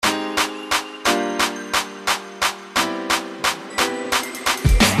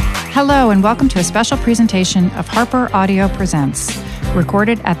Hello and welcome to a special presentation of Harper Audio Presents,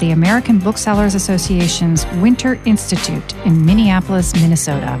 recorded at the American Booksellers Association's Winter Institute in Minneapolis,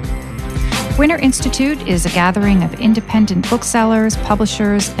 Minnesota. Winter Institute is a gathering of independent booksellers,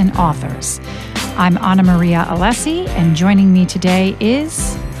 publishers, and authors. I'm Anna Maria Alessi, and joining me today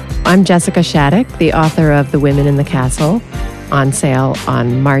is... I'm Jessica Shattuck, the author of The Women in the Castle, on sale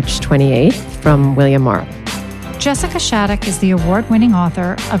on March 28th from William Morrow. Jessica Shattuck is the award-winning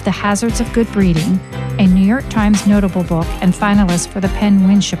author of The Hazards of Good Breeding, a New York Times notable book and finalist for the PEN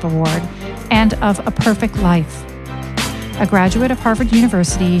Winship Award, and of A Perfect Life. A graduate of Harvard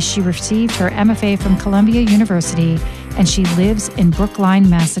University, she received her MFA from Columbia University, and she lives in Brookline,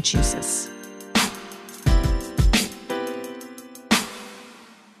 Massachusetts.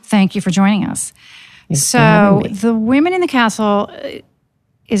 Thank you for joining us. So, The Women in the Castle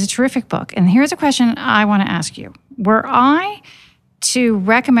is a terrific book. And here's a question I want to ask you. Were I to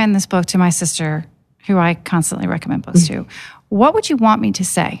recommend this book to my sister, who I constantly recommend books to, what would you want me to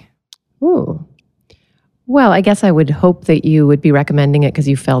say? Ooh. Well, I guess I would hope that you would be recommending it because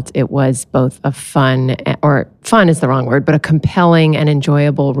you felt it was both a fun, or fun is the wrong word, but a compelling and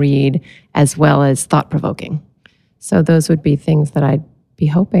enjoyable read, as well as thought-provoking. So those would be things that I'd be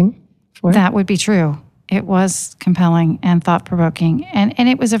hoping for. That would be true. It was compelling and thought-provoking, and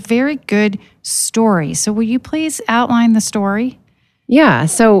it was a very good story. So will you please outline the story? Yeah,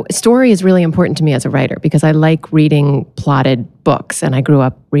 so story is really important to me as a writer because I like reading plotted books, and I grew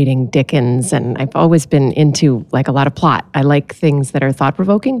up reading Dickens, and I've always been into like a lot of plot. I like things that are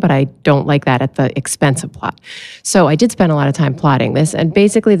thought-provoking, but I don't like that at the expense of plot. So I did spend a lot of time plotting this, and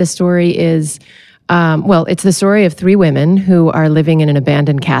basically the story is... it's the story of three women who are living in an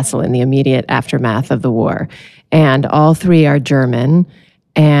abandoned castle in the immediate aftermath of the war. And all three are German,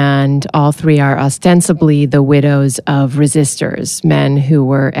 and all three are ostensibly the widows of resistors, men who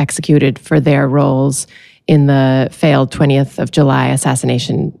were executed for their roles in the failed 20th of July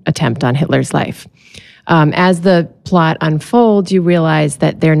assassination attempt on Hitler's life. As the plot unfolds, you realize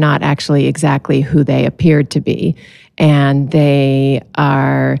that they're not actually exactly who they appeared to be, and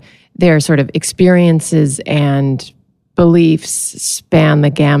their sort of experiences and beliefs span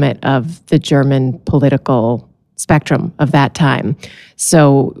the gamut of the German political spectrum of that time.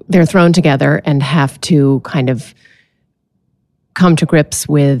 So they're thrown together and have to kind of come to grips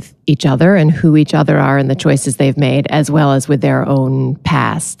with each other and who each other are and the choices they've made, as well as with their own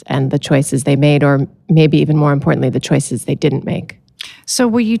past and the choices they made, or maybe even more importantly, the choices they didn't make. So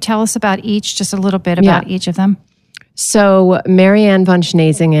will you tell us about each, just a little bit about each of them? So Marianne von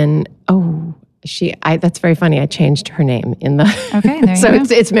Schnezingen, that's very funny. I changed her name in the... Okay, there you so go.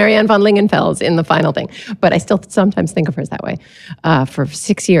 it's Marianne von Lingenfels in the final thing. But I still sometimes think of her that way. For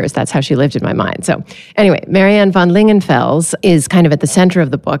 6 years, that's how she lived in my mind. So anyway, Marianne von Lingenfels is kind of at the center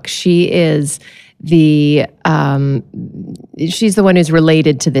of the book. She is she's the one who's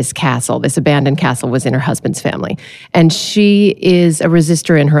related to this castle. This abandoned castle was in her husband's family. And she is a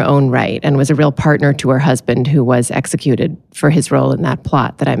resistor in her own right and was a real partner to her husband who was executed for his role in that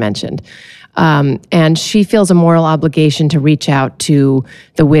plot that I mentioned. And she feels a moral obligation to reach out to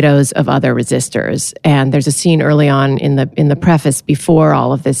the widows of other resistors. And there's a scene early on in the preface before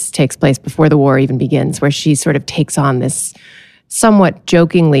all of this takes place, before the war even begins, where she sort of takes on this, somewhat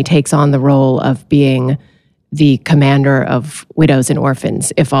jokingly takes on the role of being the commander of widows and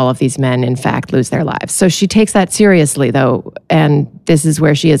orphans if all of these men, in fact, lose their lives. So she takes that seriously, though, and this is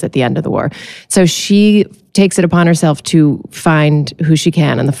where she is at the end of the war. So she takes it upon herself to find who she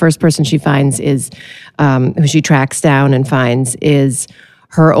can, and the first person she finds is, who she tracks down and finds, is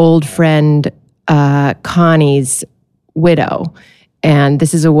her old friend Connie's widow. And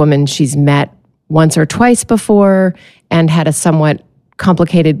this is a woman she's met once or twice before and had a somewhat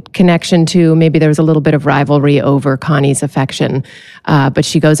complicated connection to. Maybe there was a little bit of rivalry over Connie's affection, but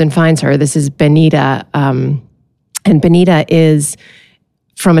she goes and finds her. This is Benita, and Benita is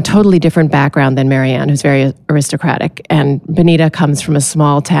from a totally different background than Marianne, who's very aristocratic. And Benita comes from a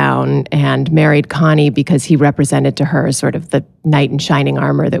small town and married Connie because he represented to her sort of the knight in shining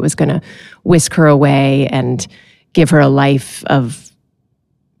armor that was going to whisk her away and give her a life of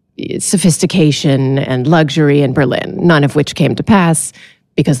sophistication and luxury in Berlin, none of which came to pass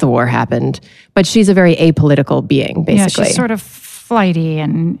because the war happened. But she's a very apolitical being, basically. Yeah, she's sort of flighty,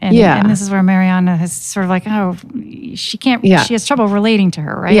 and this is where Mariana is sort of like, she can't, she has trouble relating to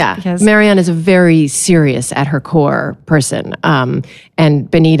her, right? Yeah, because Marianne is a very serious at her core person.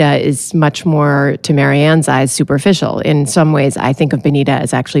 And Benita is much more, to Marianne's eyes, superficial. In some ways, I think of Benita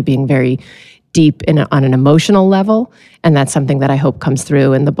as actually being very deep on an emotional level, and that's something that I hope comes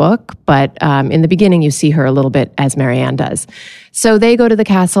through in the book. But in the beginning, you see her a little bit as Marianne does. So they go to the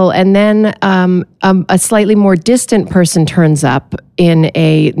castle, and then a slightly more distant person turns up in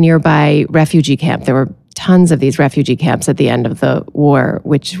a nearby refugee camp. There were tons of these refugee camps at the end of the war,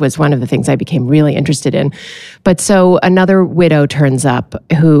 which was one of the things I became really interested in. But so another widow turns up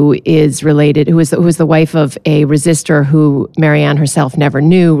who is related, who was the wife of a resistor who Marianne herself never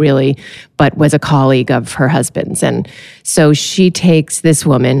knew really, but was a colleague of her husband's. And so she takes this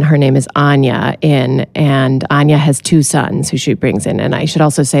woman, her name is Anya, in, and Anya has 2 sons who she brings in. And I should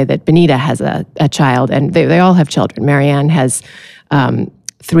also say that Benita has a child, and they all have children. Marianne has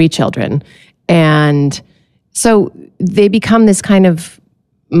 3 children. And so they become this kind of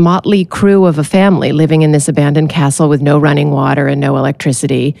motley crew of a family living in this abandoned castle with no running water and no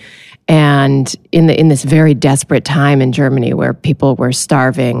electricity. And in this very desperate time in Germany where people were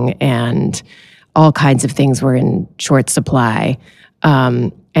starving and all kinds of things were in short supply.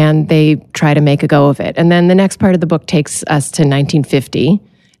 And they try to make a go of it. And then the next part of the book takes us to 1950.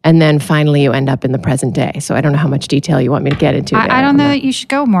 And then finally you end up in the present day. So I don't know how much detail you want me to get into. I don't know that you should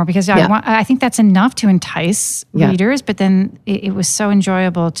go more because I think that's enough to entice readers. But then it was so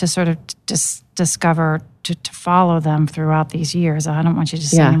enjoyable to sort of discover, to follow them throughout these years. I don't want you to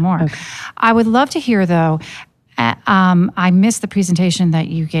say any more. Okay. I would love to hear, though, I missed the presentation that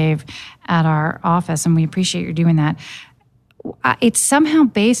you gave at our office, and we appreciate you doing that. It's somehow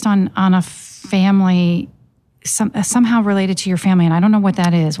based on a family, somehow related to your family, and I don't know what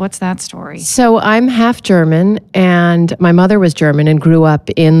that is. What's that story? So I'm half German, and my mother was German and grew up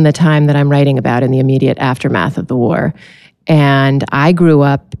in the time that I'm writing about, in the immediate aftermath of the war. And I grew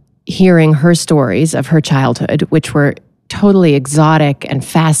up hearing her stories of her childhood, which were totally exotic and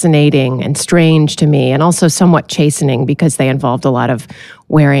fascinating and strange to me, and also somewhat chastening because they involved a lot of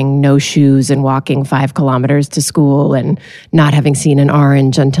wearing no shoes and walking 5 kilometers to school and not having seen an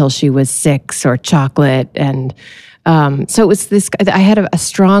orange until she was 6 or chocolate. And so it was this, I had a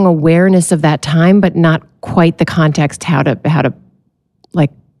strong awareness of that time, but not quite the context, how to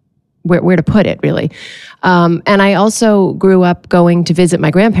like, where to put it, really. And I also grew up going to visit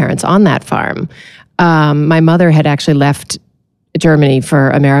my grandparents on that farm. My mother had actually left Germany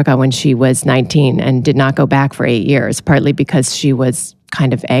for America when she was 19 and did not go back for 8 years, partly because she was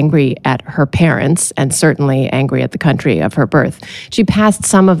kind of angry at her parents and certainly angry at the country of her birth. She passed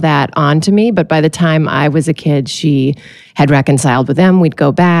some of that on to me, but by the time I was a kid, she had reconciled with them. We'd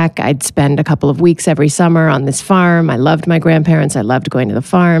go back. I'd spend a couple of weeks every summer on this farm. I loved my grandparents. I loved going to the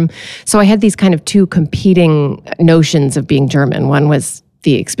farm. So I had these kind of 2 competing notions of being German. One was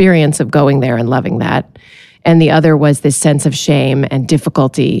the experience of going there and loving that. And the other was this sense of shame and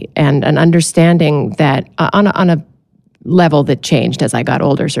difficulty and an understanding that on a level that changed as I got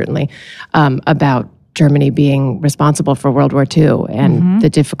older, certainly, about Germany being responsible for World War II and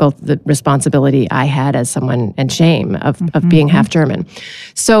the responsibility I had as someone, and shame of being half German.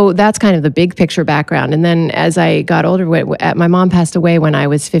 So that's kind of the big picture background. And then as I got older, my mom passed away when I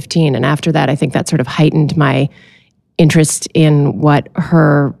was 15. And after that, I think that sort of heightened my interest in what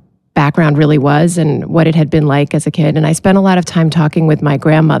her background really was and what it had been like as a kid. And I spent a lot of time talking with my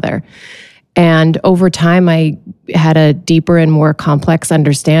grandmother. And over time, I had a deeper and more complex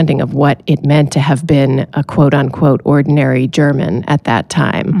understanding of what it meant to have been a quote-unquote ordinary German at that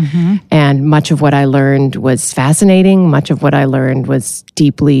time. And much of what I learned was fascinating. Much of what I learned was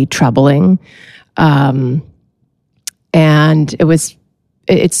deeply troubling. And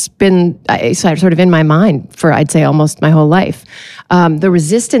it's been sort of in my mind for, I'd say, almost my whole life. The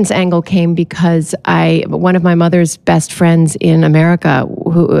resistance angle came because one of my mother's best friends in America,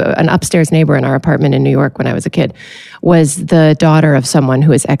 an upstairs neighbor in our apartment in New York when I was a kid, was the daughter of someone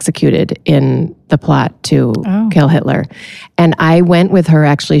who was executed in the plot to kill Hitler. And I went with her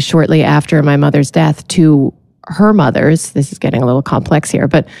actually shortly after my mother's death to her mother's, this is getting a little complex here,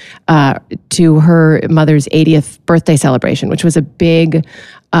 but to her mother's 80th birthday celebration, which was a big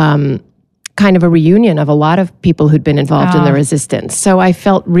kind of a reunion of a lot of people who'd been involved in the resistance. So I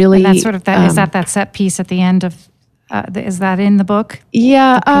felt really... And that's sort of is that set piece at the end of... is that in the book?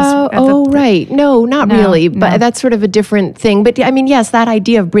 Yeah. Right. No, not really. But that's sort of a different thing. But I mean, yes, that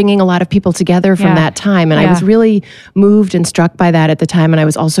idea of bringing a lot of people together from that time. And I was really moved and struck by that at the time. And I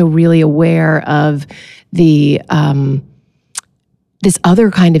was also really aware of the this other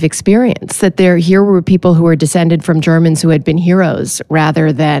kind of experience, that here were people who were descended from Germans who had been heroes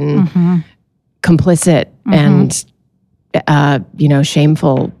rather than complicit and,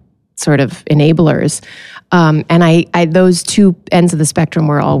 shameful sort of enablers. And I those two ends of the spectrum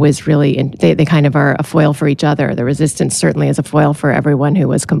were always really, they kind of are a foil for each other. The resistance certainly is a foil for everyone who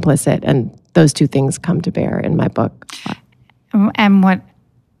was complicit. And those two things come to bear in my book. And what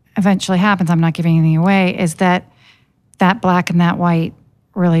eventually happens, I'm not giving anything away, is that black and that white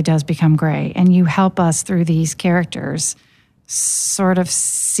really does become gray. And you help us through these characters sort of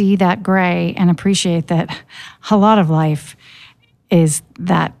see that gray and appreciate that a lot of life is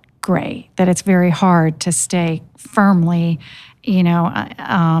that gray, that it's very hard to stay firmly,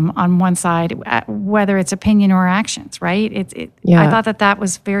 on one side, whether it's opinion or actions, right? I thought that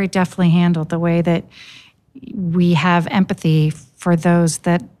was very deftly handled, the way that we have empathy for those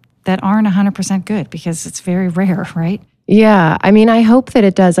that aren't 100% good, because it's very rare, right? Yeah, I mean, I hope that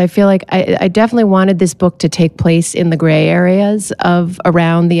it does. I feel like I definitely wanted this book to take place in the gray areas of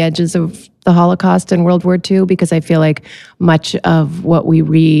around the edges of the Holocaust and World War II, because I feel like much of what we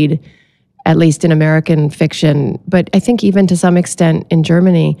read, at least in American fiction, but I think even to some extent in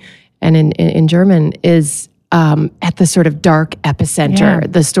Germany and in German, is at the sort of dark epicenter,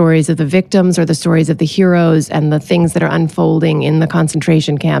 the stories of the victims or the stories of the heroes and the things that are unfolding in the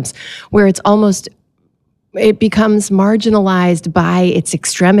concentration camps, where it becomes marginalized by its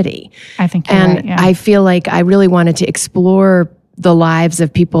extremity. I think you're right, yeah. I feel like I really wanted to explore the lives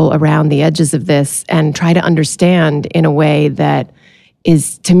of people around the edges of this and try to understand in a way that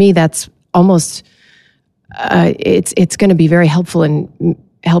is, to me, that's almost, it's going to be very helpful in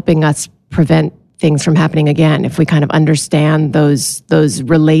helping us prevent things from happening again if we kind of understand those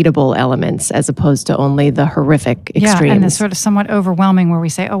relatable elements as opposed to only the horrific extremes. Yeah, and the sort of somewhat overwhelming where we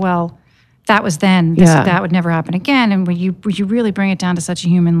say, oh, well, that was then, that would never happen again. And when you really bring it down to such a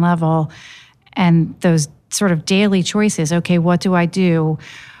human level, and those sort of daily choices, okay, what do I do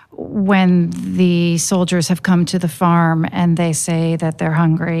when the soldiers have come to the farm and they say that they're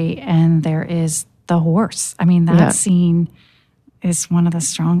hungry and there is the horse? I mean, that scene is one of the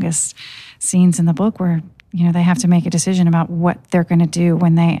strongest scenes in the book, where, they have to make a decision about what they're going to do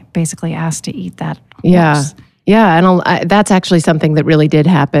when they basically ask to eat that horse. Yeah, and that's actually something that really did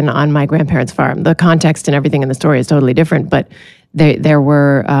happen on my grandparents' farm. The context and everything in the story is totally different, but there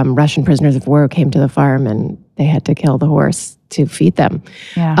were Russian prisoners of war who came to the farm and they had to kill the horse to feed them.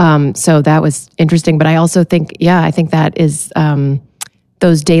 Yeah. So that was interesting. But I also think, I think that is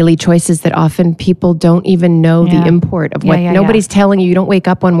those daily choices that often people don't even know the import of what nobody's telling you. You don't wake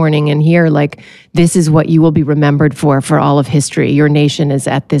up one morning and hear like, this is what you will be remembered for all of history. Your nation is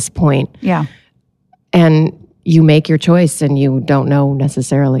at this point. Yeah. And you make your choice and you don't know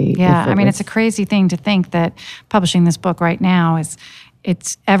necessarily. Yeah, I mean, it's a crazy thing to think that publishing this book right now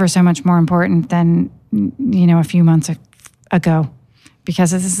it's ever so much more important than, a few months ago,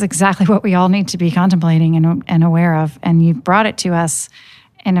 because this is exactly what we all need to be contemplating and aware of. And you've brought it to us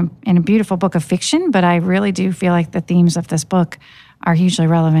in a beautiful book of fiction, but I really do feel like the themes of this book are hugely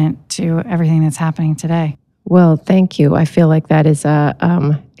relevant to everything that's happening today. Well, thank you. I feel like that is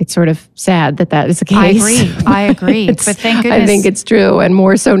it's sort of sad that is the case. I agree. But thank goodness. I think it's true, and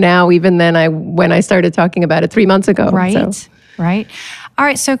more so now even than when I started talking about it 3 months ago. Right, so. Right. All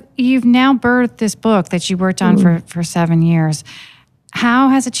right, so you've now birthed this book that you worked on for 7 years. How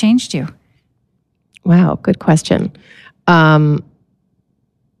has it changed you? Wow, good question.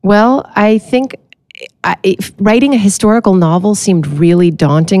 Well, I think writing a historical novel seemed really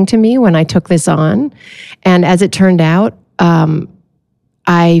daunting to me when I took this on. And as it turned out,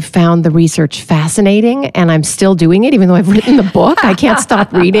 I found the research fascinating, and I'm still doing it, even though I've written the book. I can't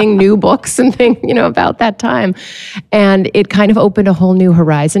stop reading new books and things, about that time. And it kind of opened a whole new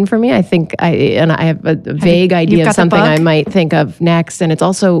horizon for me. I think I have a vague idea of something I might think of next. And it's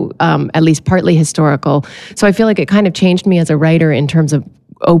also at least partly historical. So I feel like it kind of changed me as a writer in terms of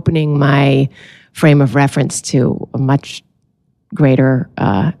opening my frame of reference to a much greater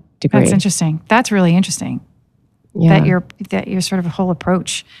degree. That's interesting. That's really interesting. Yeah. That your sort of whole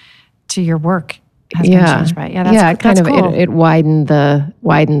approach to your work has been changed by it. Yeah, that's cool. It widened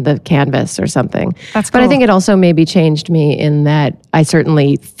the canvas or something. That's cool. But I think it also maybe changed me in that I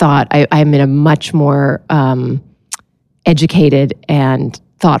certainly thought I'm in a much more educated and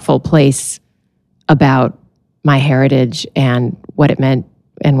thoughtful place about my heritage and what it meant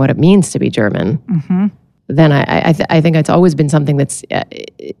and what it means to be German. Mm-hmm. Then I think it's always been something that's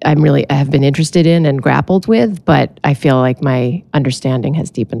I have been interested in and grappled with, but I feel like my understanding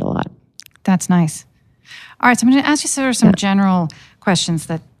has deepened a lot. That's nice. All right, so I'm going to ask you sort of some general questions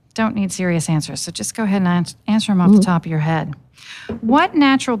that don't need serious answers. So just go ahead and answer them off the top of your head. What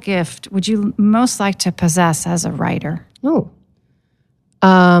natural gift would you most like to possess as a writer? What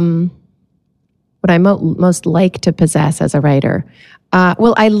I most like to possess as a writer.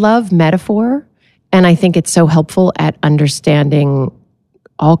 Well, I love metaphor, and I think it's so helpful at understanding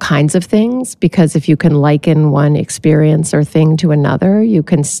all kinds of things, because if you can liken one experience or thing to another, you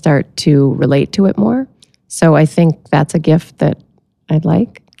can start to relate to it more. So I think that's a gift that I'd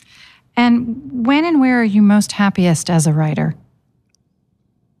like. And when and where are you most happiest as a writer?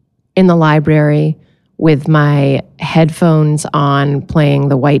 In the library with my headphones on, playing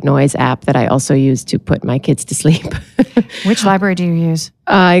the white noise app that I also use to put my kids to sleep. Which library do you use?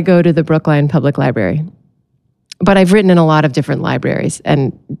 I go to the Brookline Public Library. But I've written in a lot of different libraries,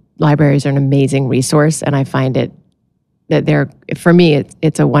 and libraries are an amazing resource. And I find it that for me,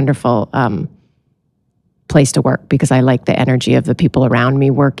 it's a wonderful place to work, because I like the energy of the people around me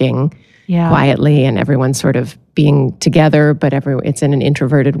working quietly, and everyone's sort of being together, but it's in an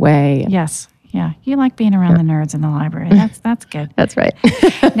introverted way. Yes. Yeah. You like being around the nerds in the library. That's good. That's right.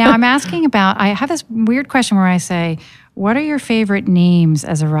 Now I'm asking I have this weird question where I say, what are your favorite names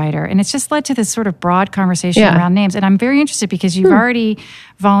as a writer? And it's just led to this sort of broad conversation around names. And I'm very interested because you've already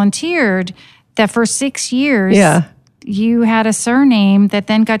volunteered that for 6 years, you had a surname that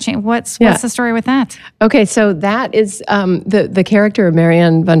then got changed. What's the story with that? Okay, so that is the character of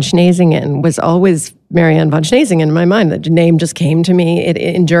Marianne von Schnezingen was always Marianne von Schnezingen in my mind. The name just came to me.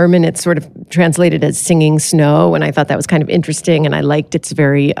 In German, it's sort of translated as singing snow, and I thought that was kind of interesting, and I liked its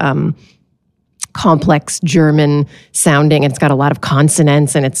very complex German sounding. It's got a lot of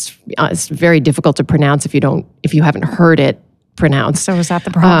consonants, and it's very difficult to pronounce if you haven't heard it pronounced. So was that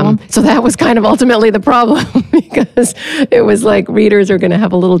the problem? So that was kind of ultimately the problem, because it was like readers are going to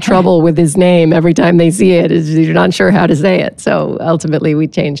have a little trouble with his name every time they see it. You're not sure how to say it. So ultimately we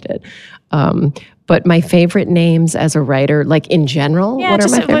changed it. But my favorite names as a writer, like in general, what are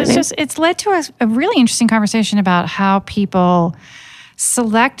my favorite names? It's led to a really interesting conversation about how people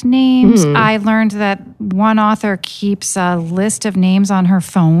select names. I learned that one author keeps a list of names on her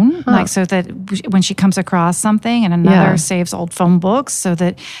phone, like so that when she comes across something, and another saves old phone books, so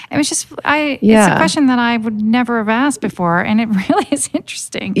that it was just it's a question that I would never have asked before, and it really is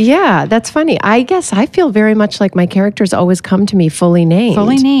interesting. Yeah, that's funny. I guess I feel very much like my characters always come to me fully named.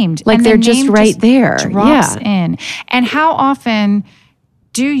 Like and they're just right there. Drops in. And how often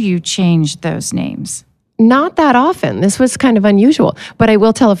do you change those names? Not that often. This was kind of unusual. But I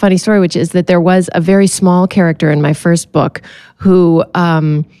will tell a funny story, which is that there was a very small character in my first book who,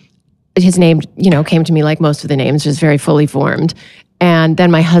 his name, came to me like most of the names, just very fully formed. And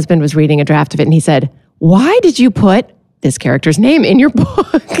then my husband was reading a draft of it, and he said, "Why did you put this character's name in your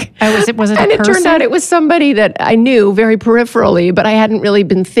book?" Was it and a it person? turned out it was somebody that I knew very peripherally, but I hadn't really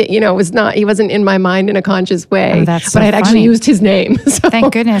been, he wasn't in my mind in a conscious way. Oh, that's so but I had actually used his name. So,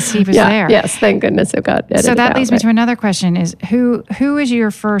 thank goodness he was there. Yes, thank goodness it got edited. So that leads me to another question: is who are your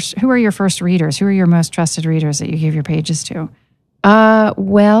first readers? Who are your most trusted readers that you give your pages to?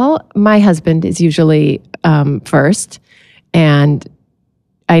 Well, my husband is usually first, and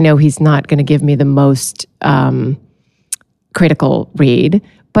I know he's not going to give me the most critical read,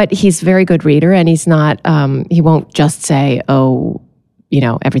 but he's a very good reader, and he's not, he won't just say,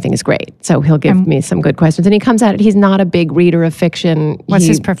 everything is great. So he'll give me some good questions, and he comes at it. He's not a big reader of fiction. What's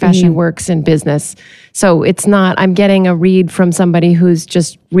his profession? He works in business. So it's not, I'm getting a read from somebody who's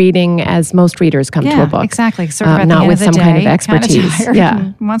just reading as most readers come to a book. Exactly. Sort of at not the end with of the some day, kind of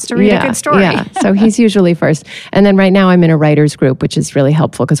expertise. Wants to read a good story. Yeah. So he's usually first. And then right now I'm in a writer's group, which is really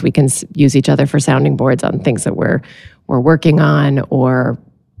helpful because we can use each other for sounding boards on things that we're working on, or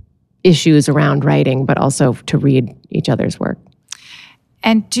issues around writing, but also to read each other's work.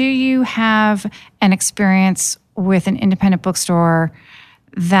 And do you have an experience with an independent bookstore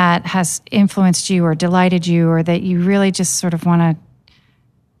that has influenced you or delighted you, or that you really just sort of want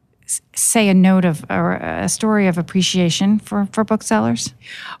to say a note of, or a story of appreciation for booksellers?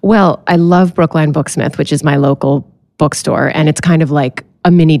 Well, I love Brookline Booksmith, which is my local bookstore, and it's kind of like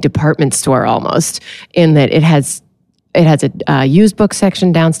a mini department store almost, in that it has a used book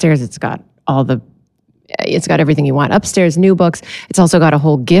section downstairs. It's got everything you want upstairs, new books. It's also got a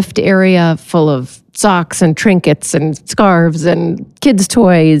whole gift area full of socks and trinkets and scarves and kids'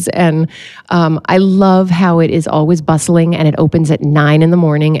 toys. And I love how it is always bustling, and it opens at 9 a.m.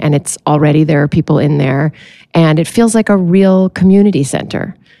 and it's already, there are people in there, and it feels like a real community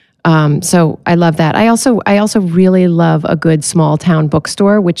center. So I love that. I also really love a good small town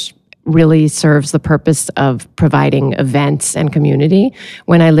bookstore, which really serves the purpose of providing events and community.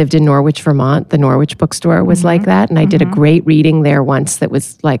 When I lived in Norwich, Vermont, the Norwich bookstore was like that. And I did a great reading there once that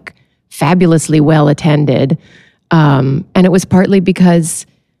was like fabulously well attended. And it was partly because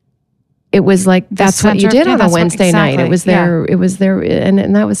it was like, that's what you did on a Wednesday night. It was their,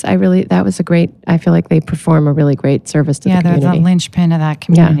 and that was, that was a great, I feel like they perform a really great service to the community. Yeah, they're the linchpin of that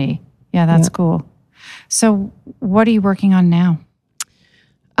community. Yeah, that's cool. So what are you working on now?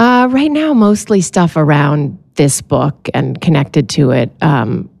 Right now, mostly stuff around this book and connected to it.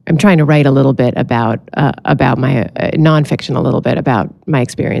 I'm trying to write a little bit about my nonfiction, a little bit about my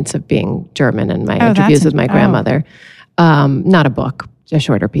experience of being German and my interviews with my grandmother. Not a book, a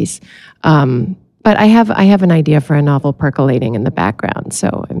shorter piece. But I have an idea for a novel percolating in the background.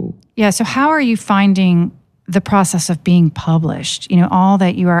 So so how are you finding the process of being published? You know, all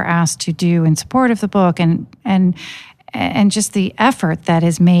that you are asked to do in support of the book, and just the effort that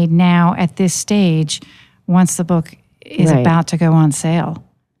is made now at this stage once the book is about to go on sale.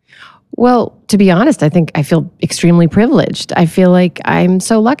 Well, to be honest, I think I feel extremely privileged. I feel like I'm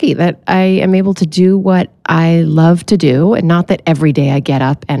so lucky that I am able to do what I love to do. And not that every day I get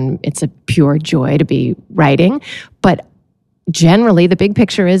up and it's a pure joy to be writing, but generally the big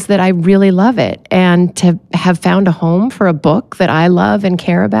picture is that I really love it. And to have found a home for a book that I love and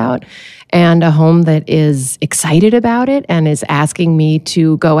care about, and a home that is excited about it and is asking me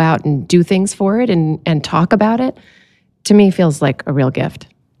to go out and do things for it and talk about it, to me feels like a real gift.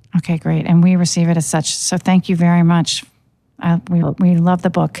 Okay, great. And we receive it as such. So thank you very much. We love the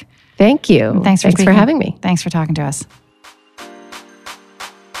book. Thank you. And thanks for having me. Thanks for talking to us.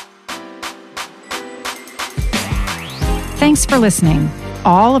 Thanks for listening.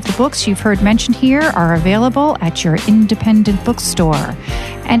 All of the books you've heard mentioned here are available at your independent bookstore.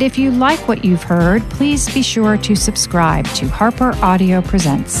 And if you like what you've heard, please be sure to subscribe to Harper Audio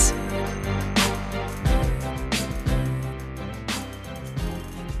Presents.